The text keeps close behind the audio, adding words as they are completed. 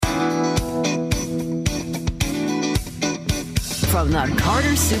From the Carter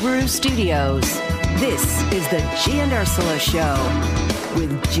Subaru Studios, this is the G and Ursula Show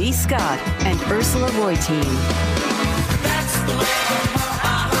with G. Scott and Ursula Reutin. That's the way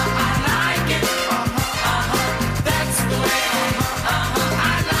I like it. That's the way I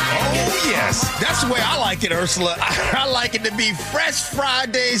like it. Oh, yes. That's the way I like it, Ursula. I like it to be Fresh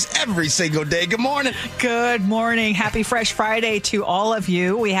Fridays every single day. Good morning. Good morning. Happy Fresh Friday to all of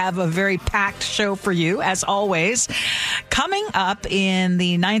you. We have a very packed show for you, as always. Coming up in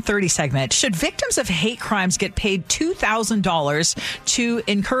the 9:30 segment, should victims of hate crimes get paid $2,000 to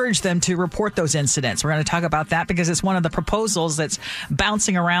encourage them to report those incidents? We're going to talk about that because it's one of the proposals that's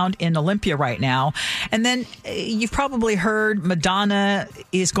bouncing around in Olympia right now. And then you've probably heard Madonna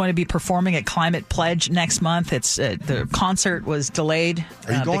is going to be performing at Climate Pledge next month. It's the concert was delayed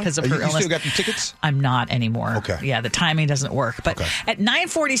because of her illness. You still got the tickets? I'm not anymore. Okay. Yeah, the timing doesn't work. But at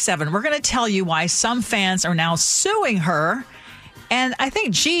 9:47, we're going to tell you why some fans are now suing her. And I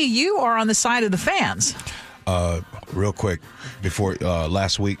think, G, you are on the side of the fans. Real quick, before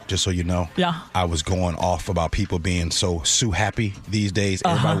last week, just so you know, I was going off about people being so sue happy these days.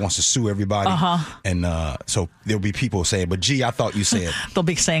 Everybody wants to sue everybody. And so there'll be people saying, but G, I thought you said. They'll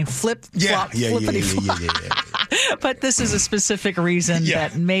be saying flip, flop, flippity flop. But this is a specific reason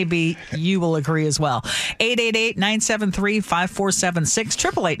that maybe you will agree as well.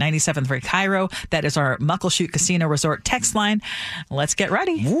 888-973-5476, 888-973 Cairo. That is our Muckleshoot Casino Resort text line. Let's get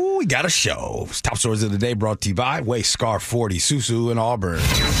ready. Ooh, we got a show. Top stories of the day brought to you by Scar 40, Susu in Auburn.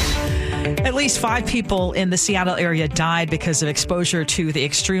 At least 5 people in the Seattle area died because of exposure to the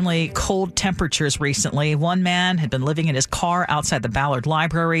extremely cold temperatures recently. One man had been living in his car outside the Ballard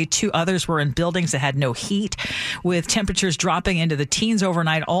Library. 2 others were in buildings that had no heat. With temperatures dropping into the teens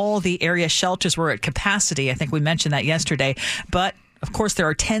overnight, all the area shelters were at capacity. I think we mentioned that yesterday. But of course, there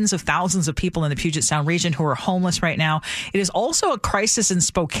are tens of thousands of people in the Puget Sound region who are homeless right now. It is also a crisis in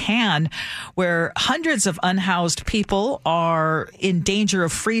Spokane, where hundreds of unhoused people are in danger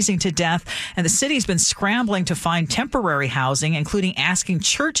of freezing to death. And the city's been scrambling to find temporary housing, including asking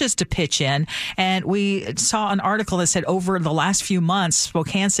churches to pitch in. And we saw an article that said over the last few months,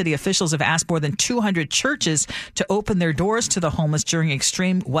 Spokane city officials have asked more than 200 churches to open their doors to the homeless during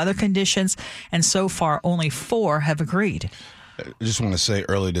extreme weather conditions. And so far, only 4 have agreed. I just want to say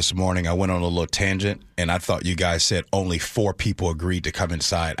early this morning, I went on a little tangent, and I thought you guys said only 4 people agreed to come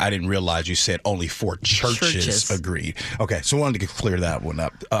inside. I didn't realize you said only 4 churches agreed. Okay, so I wanted to clear that one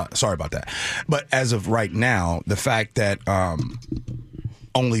up. Sorry about that. But as of right now, the fact that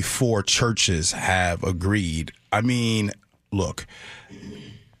only 4 churches have agreed, I mean, look,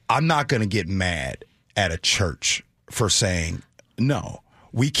 I'm not going to get mad at a church for saying, no,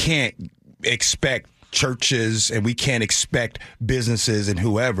 we can't expect churches and we can't expect businesses and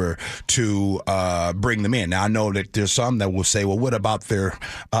whoever to bring them in. Now, I know that there's some that will say, well, what about their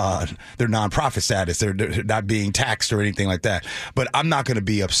nonprofit status? They're not being taxed or anything like that. But I'm not going to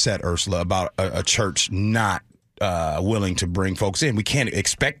be upset, Ursula, about a church not willing to bring folks in. We can't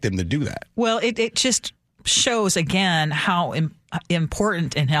expect them to do that. Well, it just shows again how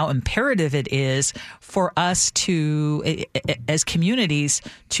important and how imperative it is for us to, as communities,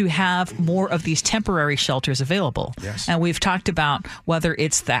 to have more of these temporary shelters available. Yes. And we've talked about whether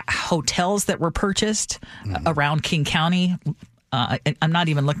it's the hotels that were purchased around King County. I'm not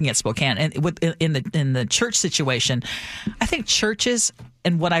even looking at Spokane. And in the church situation, I think churches,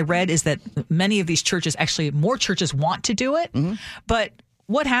 and what I read is that many of these churches, actually more churches want to do it, but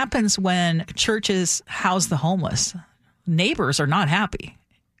what happens when churches house the homeless? Neighbors are not happy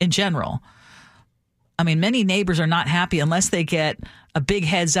in general. I mean, many neighbors are not happy unless they get a big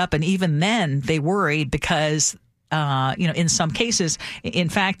heads up. And even then they worry because, in some cases, in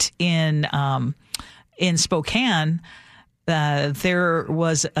fact, in Spokane, there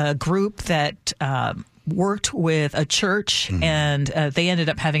was a group that worked with a church and they ended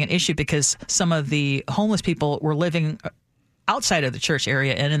up having an issue because some of the homeless people were living outside of the church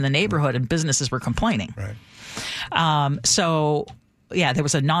area and in the neighborhood, and businesses were complaining. Right. So, there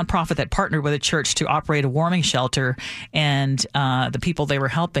was a nonprofit that partnered with a church to operate a warming shelter, and the people they were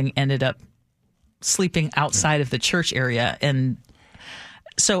helping ended up sleeping outside of the church area. And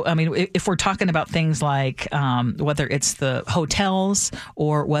so, I mean, if we're talking about things like whether it's the hotels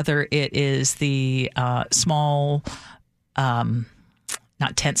or whether it is the small, not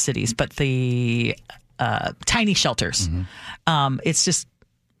tent cities, but the tiny shelters. It's just,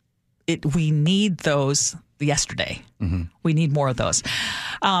 we need those yesterday. We need more of those.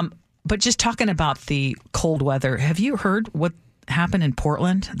 But just talking about the cold weather, have you heard what happened in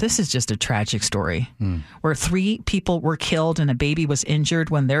Portland. This is just a tragic story where 3 people were killed and a baby was injured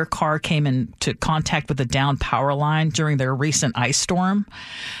when their car came into contact with a downed power line during their recent ice storm.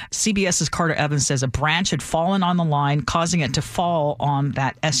 CBS's Carter Evans says a branch had fallen on the line, causing it to fall on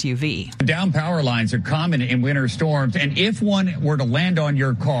that SUV. Down power lines are common in winter storms, and if one were to land on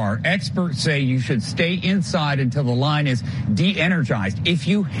your car, experts say you should stay inside until the line is de-energized. If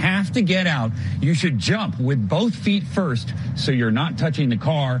you have to get out, you should jump with both feet first so you're not touching the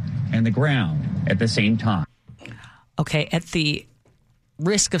car and the ground at the same time. Okay, at the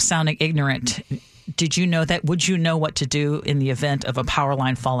risk of sounding ignorant, did you know that? Would you know what to do in the event of a power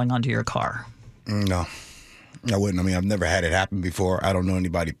line falling onto your car? No. I wouldn't. I mean, I've never had it happen before. I don't know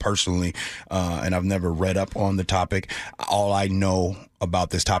anybody personally, and I've never read up on the topic. All I know about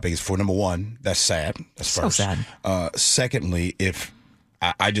this topic is, for number one, that's sad. That's So first. sad. Secondly, if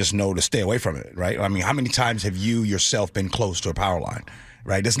I just know to stay away from it, right? I mean, how many times have you yourself been close to a power line,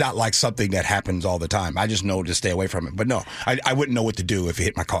 right? It's not like something that happens all the time. I just know to stay away from it. But no, I wouldn't know what to do if it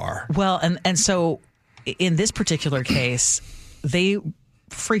hit my car. Well, and so in this particular case, they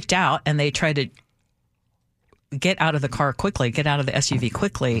freaked out and they tried to get out of the car quickly, get out of the SUV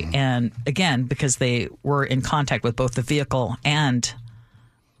quickly. And again, because they were in contact with both the vehicle and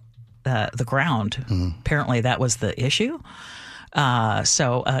the ground, apparently that was the issue.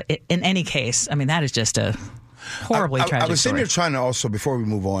 So in any case, I mean, that is just a horribly tragic I was sitting story. here trying to also, before we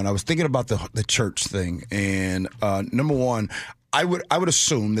move on, I was thinking about the church thing. And number one, I would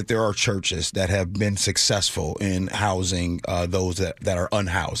assume that there are churches that have been successful in housing those that are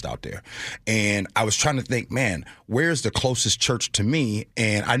unhoused out there. And I was trying to think, man, where's the closest church to me?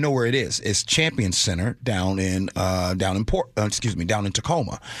 And I know where it is. It's Champion Center down in Tacoma.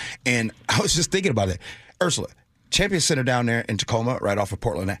 And I was just thinking about it. Ursula, Champion Center down there in Tacoma, right off of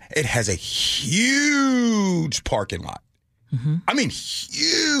Portland, it has a huge parking lot. I mean,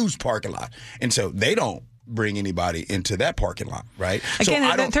 huge parking lot. And so they don't bring anybody into that parking lot, right?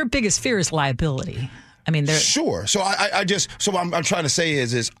 Again, so their biggest fear is liability. I mean, they're sure. So what I'm trying to say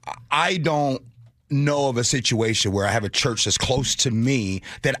is I don't know of a situation where I have a church that's close to me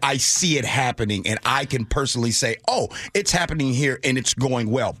that I see it happening and I can personally say, oh, it's happening here and it's going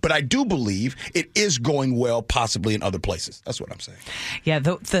well. But I do believe it is going well possibly in other places. That's what I'm saying. Yeah,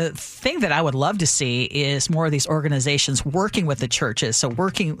 the thing that I would love to see is more of these organizations working with the churches, so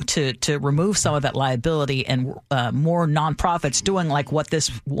working to remove some of that liability, and more nonprofits doing like what this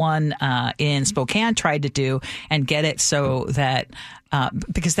one in Spokane tried to do and get it so that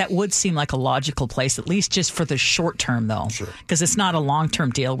because that would seem like a logical place, at least just for the short term, though. Sure. Because it's not a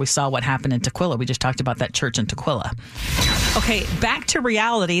long-term deal. We saw what happened in Tukwila. We just talked about that church in Tukwila. Okay, back to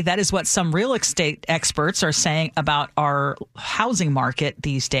reality. That is what some real estate experts are saying about our housing market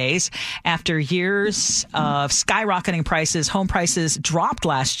these days. After years of skyrocketing prices, home prices dropped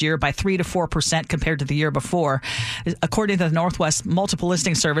last year by 3 to 4% compared to the year before. According to the Northwest Multiple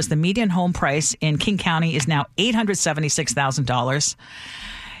Listing Service, the median home price in King County is now $876,000.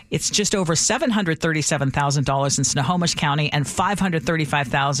 It's just over $737,000 in Snohomish County and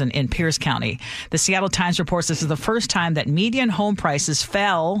 $535,000 in Pierce County. The Seattle Times reports this is the first time that median home prices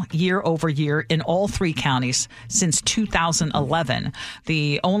fell year over year in all 3 counties since 2011.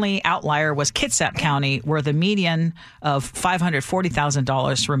 The only outlier was Kitsap County, where the median of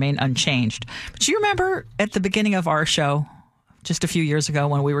 $540,000 remained unchanged. But you remember at the beginning of our show, just a few years ago,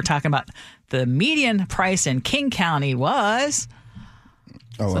 when we were talking about the median price in King County was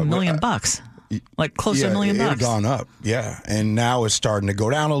 $1 million, like close to $1 million. It had gone up, and now it's starting to go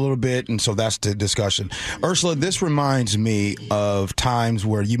down a little bit, and so that's the discussion. Ursula, this reminds me of times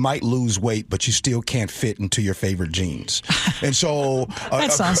where you might lose weight, but you still can't fit into your favorite jeans, and so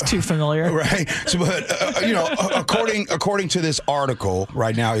that sounds too familiar, right? So, but according to this article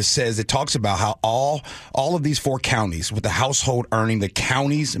right now, it talks about how all of these 4 counties with the household earning the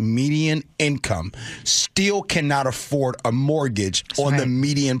county's median income still cannot afford a mortgage on the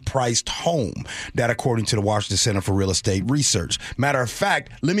median priced home. That according to the Washington Center for Real Estate Research. Matter of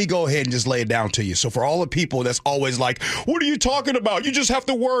fact, let me go ahead and just lay it down to you. So for all the people that's always like, what are you talking about? You just have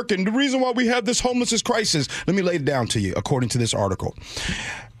to work. And the reason why we have this homelessness crisis, let me lay it down to you according to this article.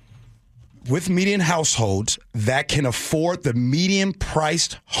 With median households that can afford the median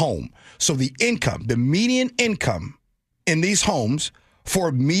priced home. So the median income in these homes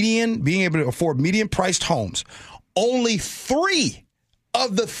for being able to afford median priced homes, only 3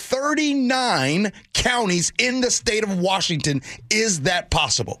 of the 39 counties in the state of Washington is that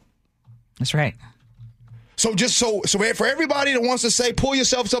possible. That's right. So for everybody that wants to say, pull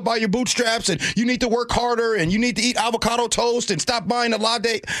yourselves up by your bootstraps and you need to work harder and you need to eat avocado toast and stop buying the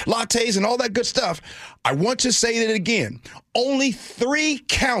lattes and all that good stuff, I want to say it again. Only 3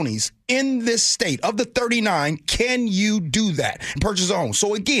 counties in this state of the 39 can you do that and purchase a home.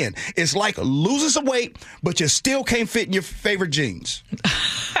 So again, it's like losing some weight, but you still can't fit in your favorite jeans.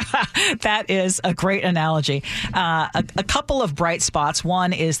 That is a great analogy. A couple of bright spots.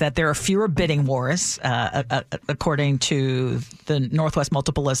 One is that there are fewer bidding wars, according to the Northwest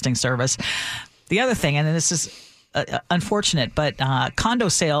Multiple Listing Service. The other thing, and this is unfortunate, but condo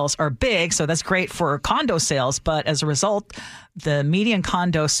sales are big, so that's great for condo sales. But as a result, the median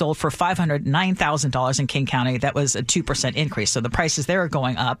condo sold for $509,000 in King County. That was a 2% increase. So the prices there are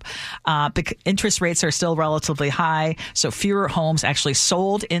going up. Interest rates are still relatively high, so fewer homes actually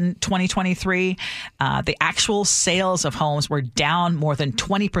sold in 2023. The actual sales of homes were down more than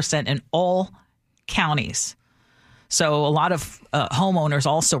 20% in all counties. So a lot of homeowners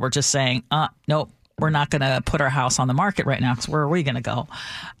also were just saying, nope, we're not going to put our house on the market right now because where are we going to go?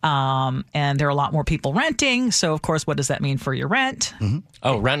 And there are a lot more people renting. So, of course, what does that mean for your rent? Mm-hmm.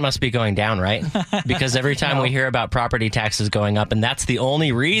 Oh, rent must be going down, right? Because every time we hear about property taxes going up, and that's the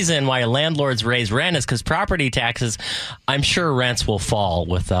only reason why landlords raise rent is because property taxes, I'm sure rents will fall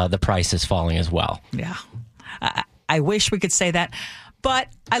with the prices falling as well. Yeah. I wish we could say that. But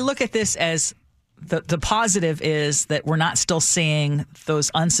I look at this as the positive is that we're not still seeing those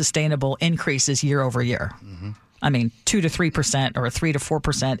unsustainable increases year over year. Mm-hmm. I mean, 2 to 3% or 3 to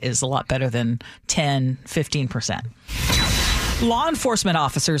 4% is a lot better than 10, 15%. Law enforcement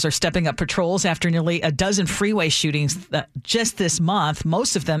officers are stepping up patrols after nearly a dozen freeway shootings just this month,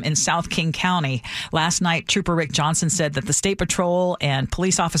 most of them in South King County. Last night, Trooper Rick Johnson said that the State Patrol and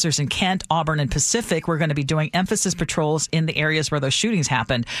police officers in Kent, Auburn, and Pacific were going to be doing emphasis patrols in the areas where those shootings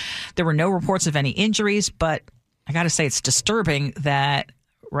happened. There were no reports of any injuries, but I got to say it's disturbing that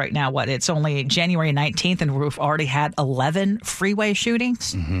right now, it's only January 19th and we've already had 11 freeway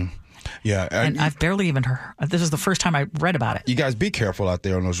shootings? Mm-hmm. Yeah, and I've barely even heard. This is the first time I read about it. You guys be careful out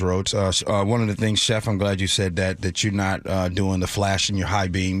there on those roads. One of the things, Chef, I'm glad you said that you're not doing the flashing your high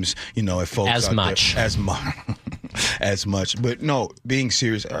beams, at folks as much. As much. But no, being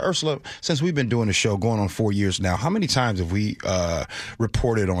serious, Ursula, since we've been doing the show going on 4 years now, how many times have we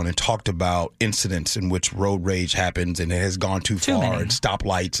reported on and talked about incidents in which road rage happens and it has gone too far, many. and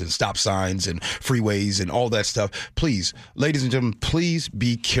stoplights and stop signs and freeways and all that stuff? Please, ladies and gentlemen, please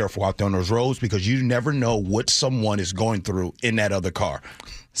be careful out there on those roads because you never know what someone is going through in that other car.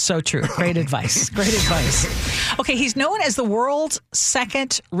 So true. Great advice. Great advice. Okay, he's known as the world's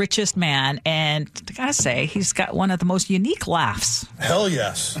second richest man, and I gotta say, he's got one of the most unique laughs. Hell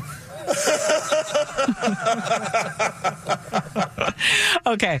yes.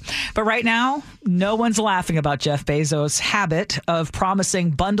 Okay, but right now, no one's laughing about Jeff Bezos' habit of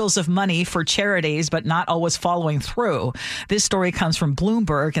promising bundles of money for charities, but not always following through. This story comes from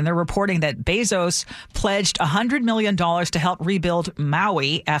Bloomberg, and they're reporting that Bezos pledged $100 million to help rebuild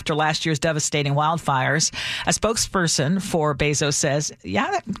Maui after last year's devastating wildfires. A spokesperson for Bezos says,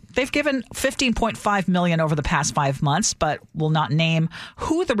 they've given $15.5 million over the past 5 months, but will not name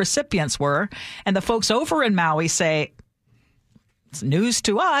who the recipients were. And the folks over in Maui say, it's news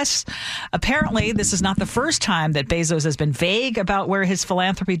to us. Apparently, this is not the first time that Bezos has been vague about where his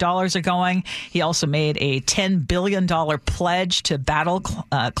philanthropy dollars are going. He also made a $10 billion pledge to battle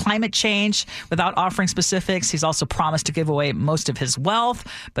climate change without offering specifics. He's also promised to give away most of his wealth,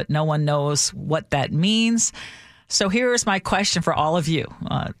 but no one knows what that means. So here's my question for all of you,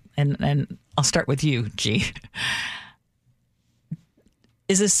 and I'll start with you, G.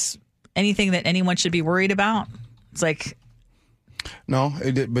 Is this anything that anyone should be worried about? It's like... No,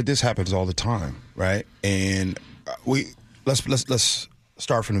 but this happens all the time, right? And let's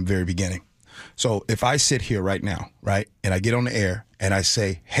start from the very beginning. So if I sit here right now, right, and I get on the air and I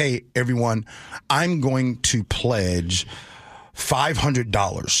say, hey, everyone, I'm going to pledge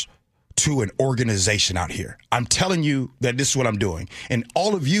 $500 to an organization out here. I'm telling you that this is what I'm doing. And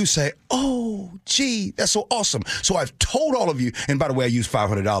all of you say, oh, gee, that's so awesome. So I've told all of you, and by the way, I use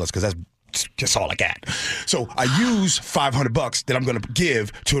 $500 because that's just all I got. So I use $500 that I'm going to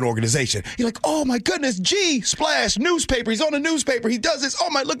give to an organization. You're like, oh my goodness, gee, splash, newspaper. He's on the newspaper. He does this. Oh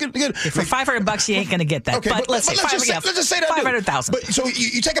my, look at it. For $500, you ain't going to get that. Okay, but let's just say that 500,000. But so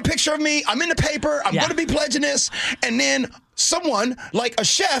you take a picture of me. I'm in the paper. I'm going to be pledging this, and then someone like a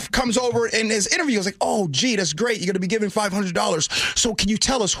chef comes over in his interview. Is like, oh, gee, that's great. You're going to be giving $500. So can you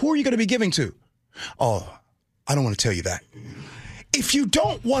tell us who are you going to be giving to? Oh, I don't want to tell you that. If you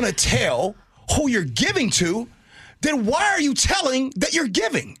don't want to tell who you're giving to, then why are you telling that you're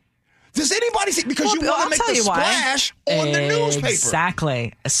giving? Does anybody see? Because you want to make the splash on the newspaper.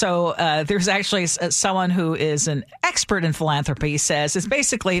 Exactly. So there's actually someone who is an expert in philanthropy says it's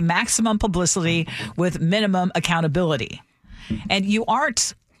basically maximum publicity with minimum accountability. And you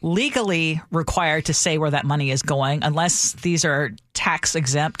aren't legally required to say where that money is going unless these are tax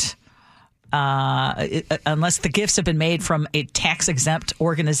exempt. Unless the gifts have been made from a tax-exempt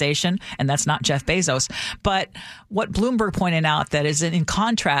organization, and that's not Jeff Bezos. But what Bloomberg pointed out that is in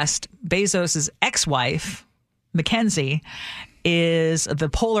contrast, Bezos' ex-wife, Mackenzie, is the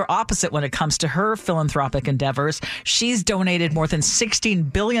polar opposite when it comes to her philanthropic endeavors. She's donated more than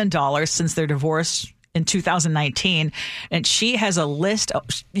 $16 billion since their divorce in 2019, and she has a list.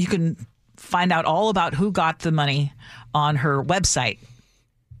 You can find out all about who got the money on her website.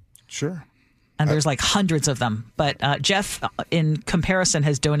 Sure. And there's like hundreds of them. But Jeff, in comparison,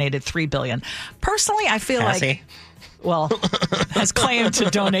 has donated $3 billion. Personally, I feel has claimed to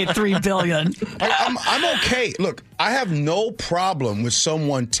donate $3 billion. I'm okay. Look, I have no problem with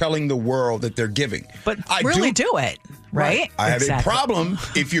someone telling the world that they're giving. But I really do it, right? I have a problem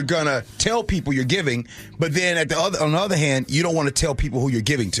if you're going to tell people you're giving, but then on the other hand, you don't want to tell people who you're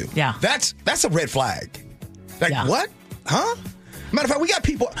giving to. Yeah. That's a red flag. What? Huh? Matter of fact, we got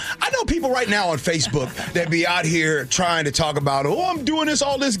people. I know people right now on Facebook that be out here trying to talk about, I'm doing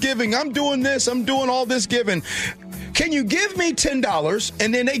all this giving. I'm doing this. I'm doing all this giving. Can you give me $10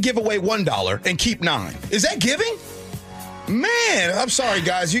 and then they give away $1 and keep $9? Is that giving? Man, I'm sorry,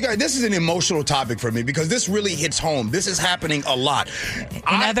 guys. You guys, this is an emotional topic for me because this really hits home. This is happening a lot.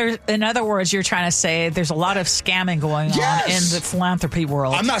 In other words, you're trying to say there's a lot of scamming going on in the philanthropy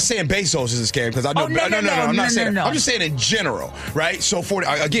world. I'm not saying Bezos is a scam because I know. No, I'm not saying. I'm just saying in general, right? So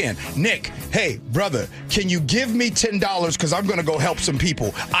again, Nick, hey, brother, can you give me $10 because I'm going to go help some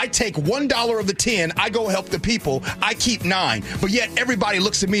people? I take $1 of the 10, I go help the people, I keep 9, but yet everybody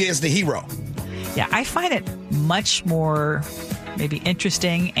looks at me as the hero. Yeah, I find it much more maybe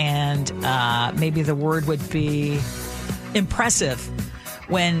interesting and maybe the word would be impressive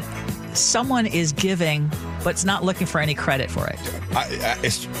when someone is giving but's not looking for any credit for it.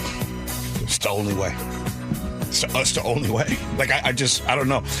 It's the only way. It's the only way. Like I don't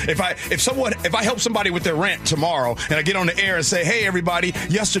know. If I help somebody with their rent tomorrow and I get on the air and say, hey everybody,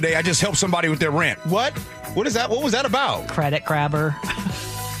 yesterday I just helped somebody with their rent. What? What is that? What was that about? Credit grabber.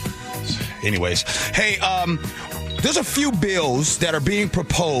 Anyways, hey, there's a few bills that are being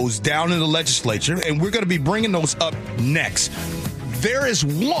proposed down in the legislature, and we're going to be bringing those up next. There is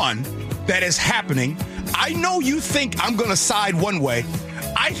one that is happening. I know you think I'm going to side one way.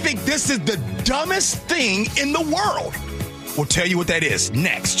 I think this is the dumbest thing in the world. We'll tell you what that is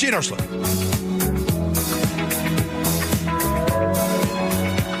next. Gee and Ursula.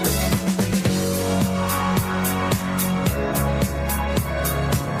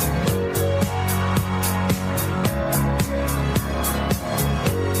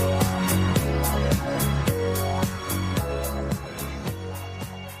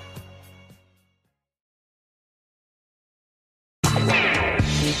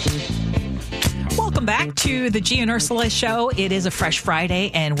 Welcome back to the G and Ursula Show. It is a fresh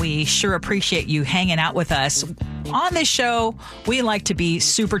Friday, and we sure appreciate you hanging out with us. On this show, we like to be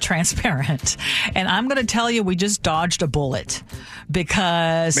super transparent. And I'm going to tell you, we just dodged a bullet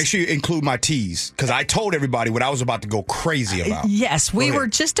because... Make sure you include my tease, because I told everybody what I was about to go crazy about. Yes, we were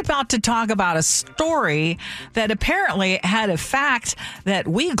just about to talk about a story that apparently had a fact that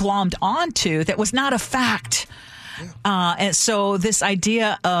we glommed onto that was not a fact. And so this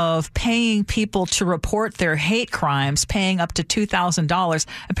idea of paying people to report their hate crimes, paying up to $2,000,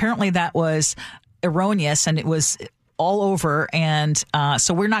 apparently that was erroneous and it was all over. And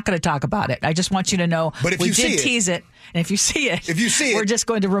so we're not going to talk about it. I just want you to know we did tease it. And if you see it, we're just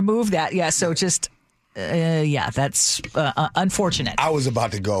going to remove that. Yeah. So just... that's unfortunate. I was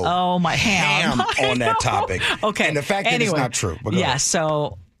about to go ham on that topic. Okay. And the fact that it's not true. But yeah.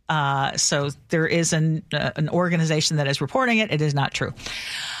 So there is an organization that is reporting it. It is not true.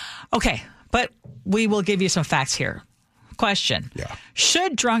 Okay, but we will give you some facts here. Question. Yeah.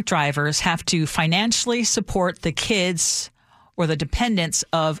 Should drunk drivers have to financially support the kids or the dependents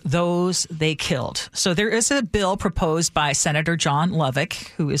of those they killed? So there is a bill proposed by Senator John Lovick,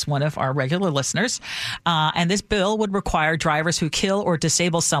 who is one of our regular listeners. And this bill would require drivers who kill or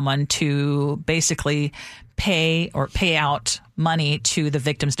disable someone to basically pay out money to the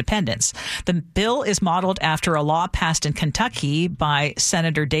victim's dependents. The bill is modeled after a law passed in Kentucky by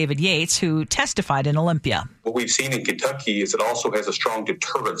Senator David Yates, who testified in Olympia. What we've seen in Kentucky is it also has a strong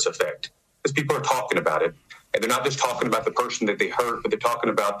deterrence effect because people are talking about it. And they're not just talking about the person that they hurt, but they're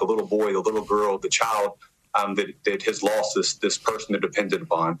talking about the little boy, the little girl, the child that has lost this person they're dependent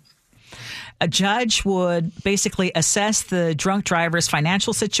upon. A judge would basically assess the drunk driver's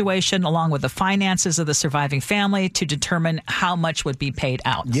financial situation along with the finances of the surviving family to determine how much would be paid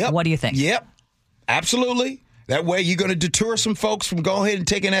out. Yep. What do you think? Yep. Absolutely. That way you're going to deter some folks from going ahead and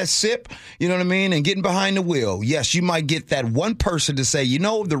taking that sip, you know what I mean, and getting behind the wheel. Yes, you might get that one person to say, you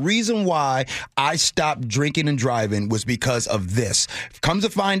know, the reason why I stopped drinking and driving was because of this. Comes to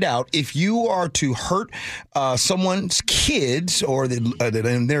find out, if you are to hurt someone's kids or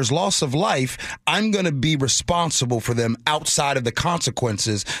and there's loss of life, I'm going to be responsible for them outside of the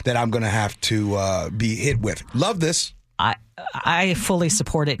consequences that I'm going to have to be hit with. Love this. I fully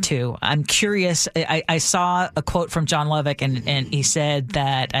support it too. I'm curious. I saw a quote from John Lovick, and he said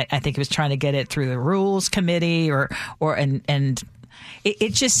that I think he was trying to get it through the rules committee, and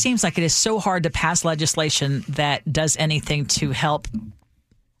it just seems like it is so hard to pass legislation that does anything to help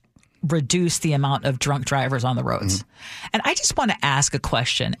reduce the amount of drunk drivers on the roads. Mm-hmm. And I just want to ask a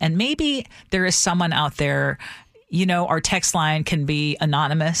question, and maybe there is someone out there. You know, our text line can be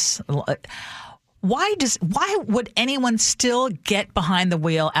anonymous. Why would anyone still get behind the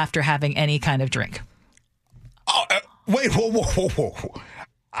wheel after having any kind of drink? Oh, wait, whoa.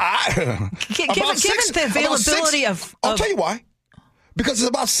 Given the availability of... I'll tell you why. Because it's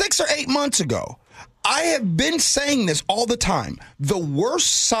about 6 or 8 months ago, I have been saying this all the time. The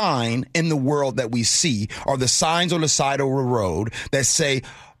worst sign in the world that we see are the signs on the side of a road that say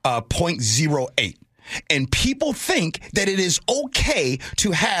 0.08. And people think that it is okay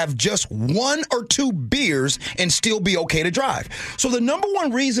to have just 1 or 2 beers and still be okay to drive. So the number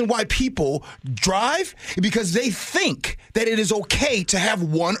one reason why people drive is because they think that it is okay to have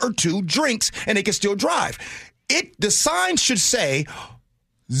 1 or 2 drinks and they can still drive. The sign should say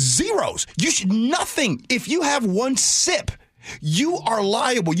zeros. Nothing. If you have 1 sip, you are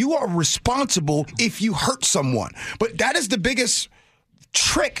liable. You are responsible if you hurt someone. But that is the biggest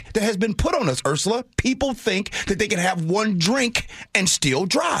trick that has been put on us, Ursula. People think that they can have 1 drink and still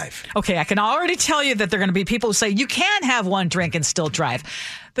drive. Okay, I can already tell you that there are going to be people who say you can have 1 drink and still drive.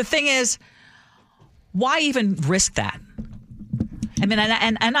 The thing is, why even risk that? I mean,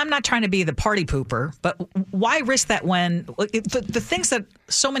 and I'm not trying to be the party pooper, but why risk that when the things that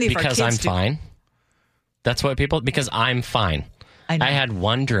so many of our kids do? Because I'm fine. That's what people... Because I'm fine. I had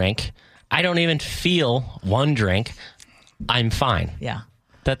 1 drink. I don't even feel 1 drink. I'm fine. Yeah.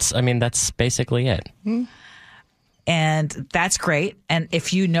 That's basically it. And that's great. And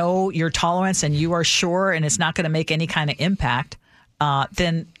if you know your tolerance and you are sure and it's not going to make any kind of impact,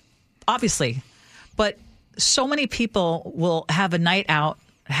 then obviously. But so many people will have a night out,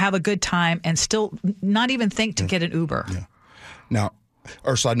 have a good time, and still not even think to get an Uber. Yeah. Now,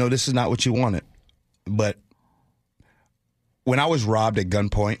 Ursula, I know this is not what you wanted, but when I was robbed at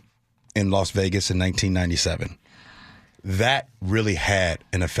gunpoint in Las Vegas in 1997, that really had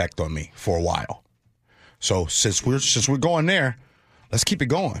an effect on me for a while. So since we're going there, let's keep it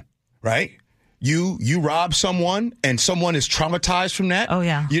going, right? You rob someone and someone is traumatized from that. Oh,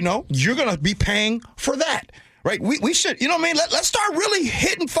 yeah. You know, you're going to be paying for that, right? We should, you know what I mean? Let's start really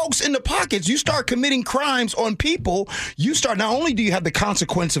hitting folks in the pockets. You start committing crimes on people. You start, not only do you have the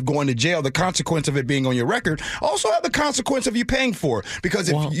consequence of going to jail, the consequence of it being on your record, also have the consequence of you paying for it. Because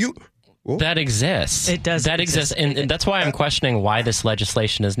if you... Well, that exists. It does. That exists. And that's why I'm questioning why this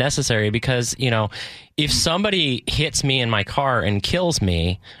legislation is necessary. Because, you know, if somebody hits me in my car and kills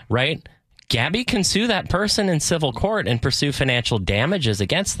me, right, Gabby can sue that person in civil court and pursue financial damages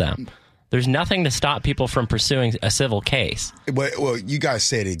against them. There's nothing to stop people from pursuing a civil case. Well, you guys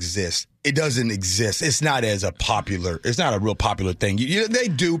say it exists. It doesn't exist. It's not as a popular. It's not a real popular thing. They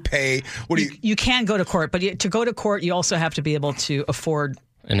do pay. You can go to court, but to go to court, you also have to be able to afford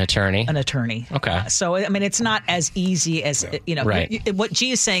an attorney. Okay. So, I mean, it's not as easy as, you know, right. What G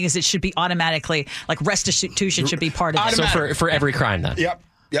is saying is it should be automatically, like restitution should be part of it. So for every crime then? Yep.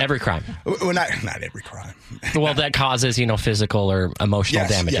 Every crime. Well, not every crime. Well, that causes, you know, physical or emotional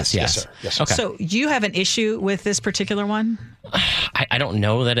damages. Yes, sir. Yes, sir. Okay. So you have an issue with this particular one? I don't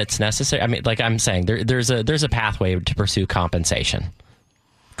know that it's necessary. I mean, like I'm saying, there's a pathway to pursue compensation.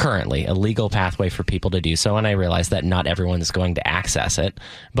 Currently, a legal pathway for people to do so, and I realize that not everyone is going to access it.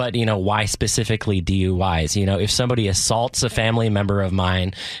 But, you know, why specifically DUIs? You know, if somebody assaults a family member of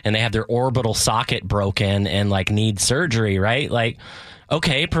mine and they have their orbital socket broken and, like, need surgery, right? Like,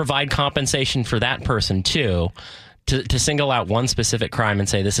 okay, provide compensation for that person, too. To single out one specific crime and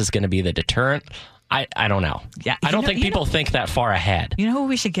say this is going to be the deterrent, I don't know. Yeah, I don't think people think that far ahead. You know who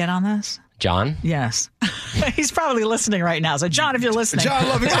we should get on this? John? Yes. He's probably listening right now. So, John, if you're listening. John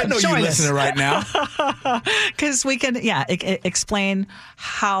Loving, I know you're listening right now. Because we can, explain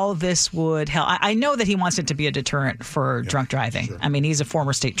how this would help. I know that he wants it to be a deterrent for drunk driving. Sure. I mean, he's a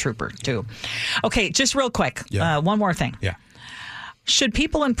former state trooper, too. Okay, just real quick. Yeah. One more thing. Yeah. Should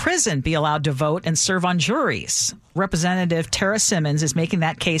people in prison be allowed to vote and serve on juries? Representative Tara Simmons is making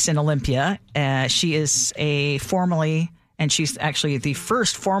that case in Olympia. She is and she's actually the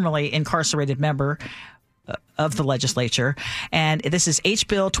first formerly incarcerated member of the legislature. And this is H.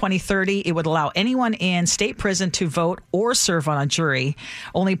 Bill 2030. It would allow anyone in state prison to vote or serve on a jury.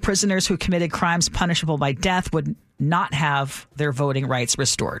 Only prisoners who committed crimes punishable by death would not have their voting rights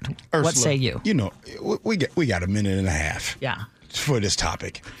restored. Ursula, what say you? You know, we got a minute and a half. Yeah. For this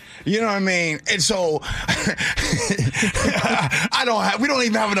topic. You know what I mean? And so we don't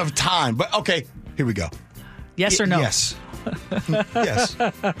even have enough time. But okay, here we go. Yes or no? Yes. Yes.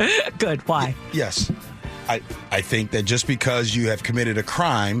 Good. Why? Yes. I think that just because you have committed a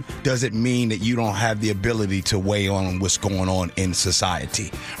crime doesn't mean that you don't have the ability to weigh on what's going on in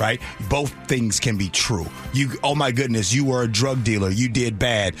society, right? Both things can be true. Oh my goodness, you were a drug dealer. You did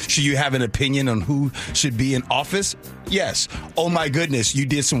bad. Should you have an opinion on who should be in office? Yes. Oh my goodness, you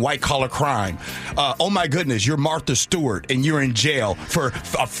did some white collar crime. Oh my goodness, you're Martha Stewart and you're in jail for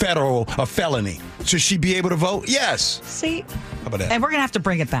a felony. Should she be able to vote? Yes. See? How about that? And we're going to have to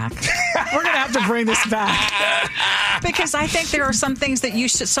bring it back. We're going to have to bring this back. Because I think there are some things that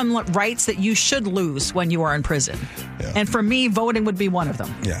some rights that you should lose when you are in prison. Yeah. And for me, voting would be one of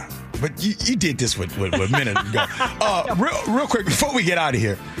them. Yeah. But you did this with a minute ago. Real quick, before we get out of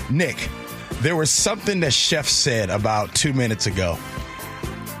here, Nick, there was something that Chef said about 2 minutes ago.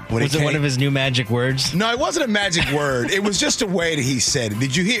 Was it one of his new magic words? No, it wasn't a magic word. It was just a way that he said it.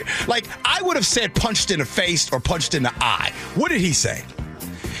 Did you hear? Like, I would have said punched in the face or punched in the eye. What did he say?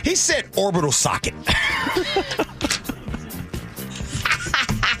 He said orbital socket. I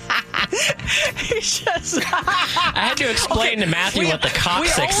had to explain to Matthew what the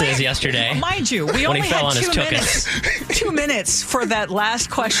coccyx is yesterday. Mind you, we when only he fell had on his 2 minutes. 2 minutes for that last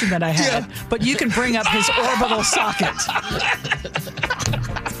question that I had, but you can bring up his orbital socket.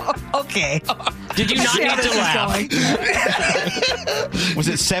 Okay. Did you not need to laugh? Was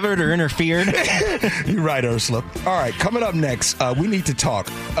it severed or interfered? You're right, Ursula. All right, coming up next, we need to talk.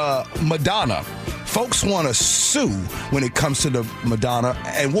 Madonna. Folks want to sue when it comes to the Madonna,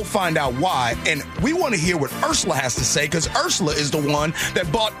 and we'll find out why. And we want to hear what Ursula has to say, because Ursula is the one that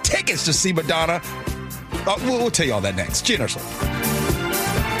bought tickets to see Madonna. We'll tell you all that next. Gee, Ursula.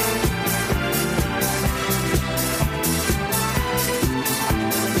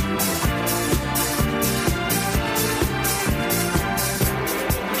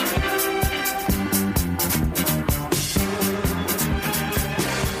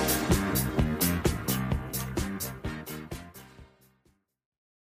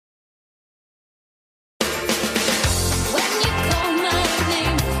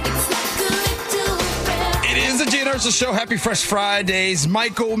 The show. Happy Fresh Fridays.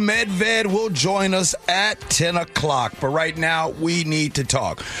 Michael Medved will join us at 10 o'clock. But right now, we need to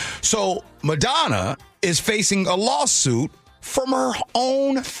talk. So, Madonna is facing a lawsuit from her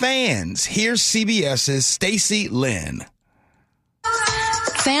own fans. Here's CBS's Stacey Lynn.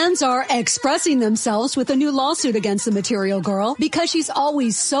 Fans are expressing themselves with a new lawsuit against the Material Girl because she's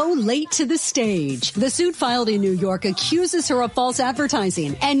always so late to the stage. The suit filed in New York accuses her of false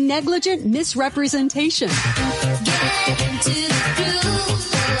advertising and negligent misrepresentation.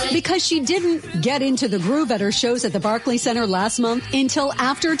 Because she didn't get into the groove at her shows at the Barclays Center last month until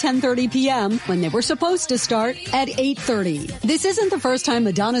after 10:30 p.m. when they were supposed to start at 8:30. This isn't the first time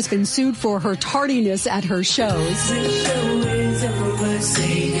Madonna's been sued for her tardiness at her shows.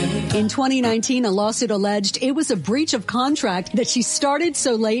 In 2019, a lawsuit alleged it was a breach of contract that she started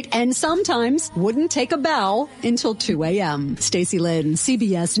so late and sometimes wouldn't take a bow until 2 a.m. Stacey Lynn,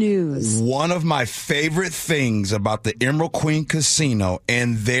 CBS News. One of my favorite things about the Emerald Queen Casino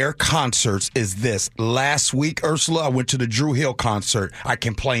and their concerts is this. Last week, Ursula, I went to the Drew Hill concert. I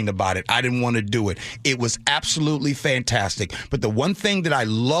complained about it. I didn't want to do it. It was absolutely fantastic. But the one thing that I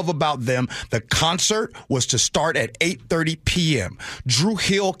love about them, the concert was to start at 8:30 p.m. Drew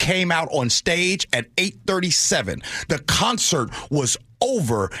Hill came out on stage at 8:37. The concert was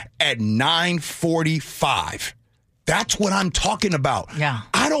over at 9:45. That's what I'm talking about. Yeah.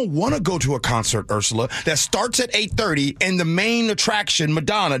 I don't want to go to a concert, Ursula, that starts at 8:30 and the main attraction,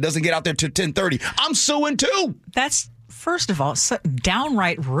 Madonna, doesn't get out there till 10:30. I'm suing too. That's, first of all, so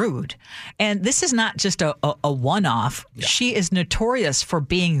downright rude. And this is not just a one-off. Yeah. She is notorious for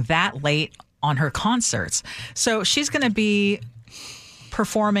being that late on her concerts. So she's going to be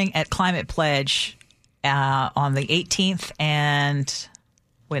performing at Climate Pledge on the 18th and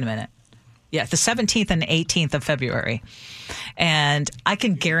wait a minute. Yeah, the 17th and 18th of February. And I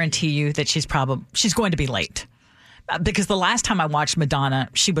can guarantee you that she's going to be late. Because the last time I watched Madonna,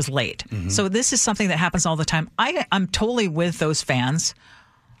 she was late. Mm-hmm. So this is something that happens all the time. I'm totally with those fans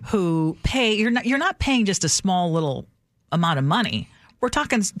who pay. You're not paying just a small little amount of money. We're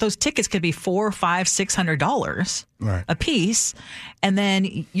talking those tickets could be $400, $500, $600 a piece, and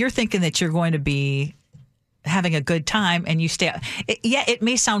then you're thinking that you're going to be having a good time, and you stay. It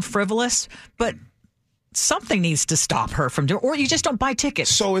may sound frivolous, but something needs to stop her from doing, or you just don't buy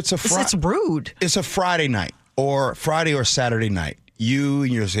tickets. So it's rude. It's a Friday night or Friday or Saturday night. You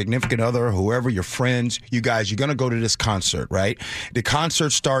and your significant other, whoever, your friends, you guys, you're going to go to this concert, right? The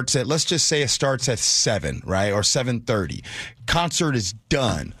concert starts at, let's just say it starts at 7, right? Or 7:30. Concert is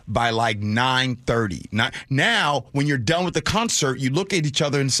done by like 9:30. Now, when you're done with the concert, you look at each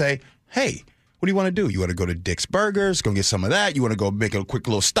other and say, hey, what do you want to do? You want to go to Dick's Burgers, go get some of that? You want to go make a quick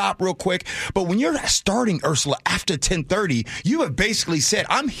little stop real quick? But when you're starting, Ursula, after 10:30, you have basically said,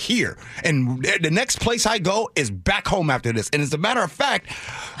 I'm here. And the next place I go is back home after this. And as a matter of fact,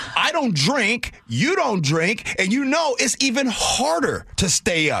 I don't drink, you don't drink, and you know it's even harder to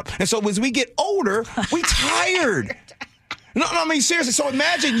stay up. And so as we get older, we tired. No, I mean, seriously. So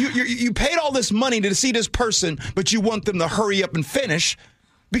imagine you paid all this money to see this person, but you want them to hurry up and finish.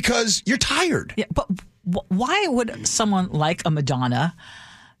 Because you're tired. Yeah, but why would someone like a Madonna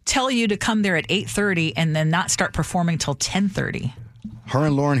tell you to come there at 8:30 and then not start performing till 10:30? Her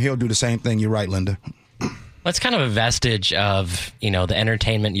and Lauryn Hill do the same thing. You're right, Linda. Well, it's kind of a vestige of, the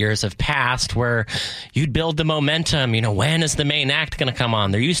entertainment years of past where you'd build the momentum. When is the main act going to come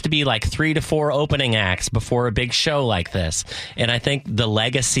on? There used to be like 3 to 4 opening acts before a big show like this. And I think the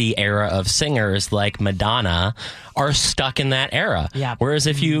legacy era of singers like Madonna are stuck in that era. Yeah. Whereas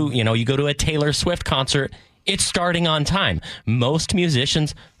if you go to a Taylor Swift concert, it's starting on time. Most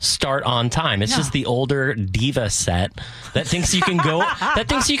musicians start on time. It's just the older diva set that thinks you can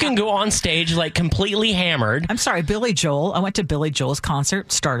go on stage like completely hammered. I'm sorry, Billy Joel. I went to Billy Joel's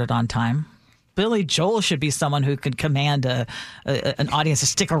concert, started on time. Billy Joel should be someone who could command an audience to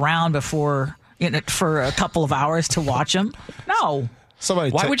stick around before for a couple of hours to watch him. No.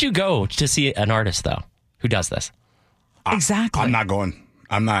 Why would you go to see an artist though who does this? Exactly. I'm not going.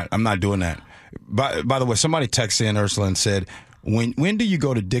 I'm not doing that. By the way, somebody texted in, Ursula, and said, when do you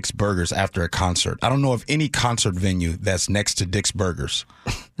go to Dick's Burgers after a concert? I don't know of any concert venue that's next to Dick's Burgers.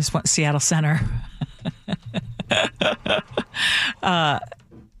 This one, Seattle Center.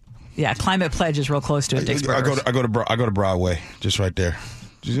 Climate Pledge is real close to a Dick's Burgers. I go to Broadway, just right there.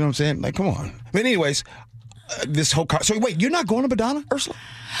 You know what I'm saying? Like, come on. But anyways, this whole so wait, you're not going to Madonna, Ursula?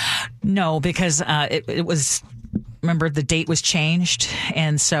 No, because it was. Remember, the date was changed,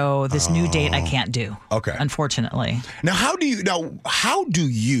 and so this new date I can't do. Okay, unfortunately. Now, how do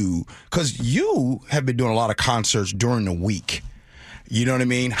you? Because you have been doing a lot of concerts during the week. You know what I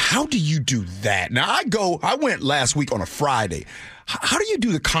mean? How do you do that? Now, I went last week on a Friday. How do you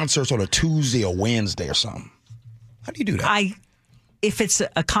do the concerts on a Tuesday or Wednesday or something? How do you do that? If it's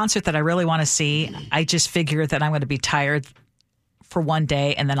a concert that I really want to see, I just figure that I'm going to be tired for one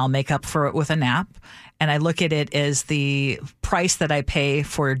day, and then I'll make up for it with a nap. And I look at it as the price that I pay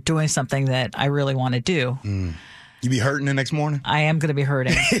for doing something that I really want to do. You be hurting the next morning? I am going to be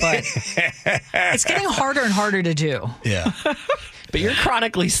hurting, but it's getting harder and harder to do. Yeah. But you're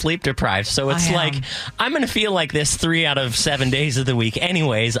chronically sleep deprived, so it's like, I'm going to feel like this 3 out of 7 days of the week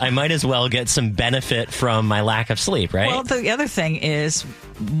anyways. I might as well get some benefit from my lack of sleep, right? Well, the other thing is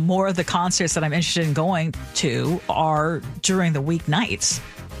more of the concerts that I'm interested in going to are during the weeknights.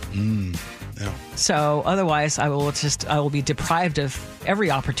 Yeah. So otherwise, I will be deprived of every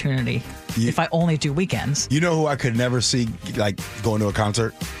opportunity if I only do weekends. You know who I could never see like going to a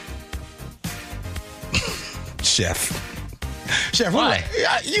concert? Chef. Why?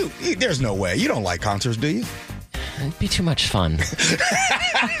 There's no way. You don't like concerts, do you? It'd be too much fun.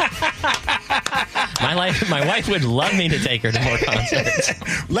 My wife would love me to take her to more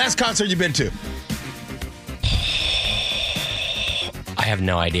concerts. Last concert you've been to? I have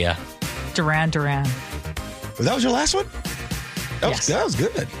no idea. Duran. That was your last one? That was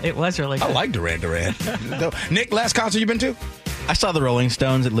good. It was really good. I like Duran. Nick, last concert you've been to? I saw the Rolling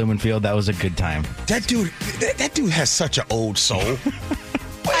Stones at Lumen Field. That was a good time. That dude has such an old soul.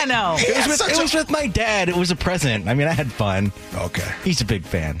 I know. It was with my dad. It was a present. I mean, I had fun. Okay. He's a big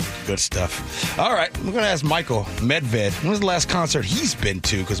fan. Good stuff. All right. We're going to ask Michael Medved. When was the last concert he's been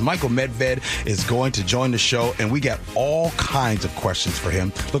to? Because Michael Medved is going to join the show, and we got all kinds of questions for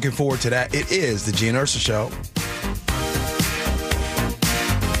him. Looking forward to that. It is the G and Ursa Show.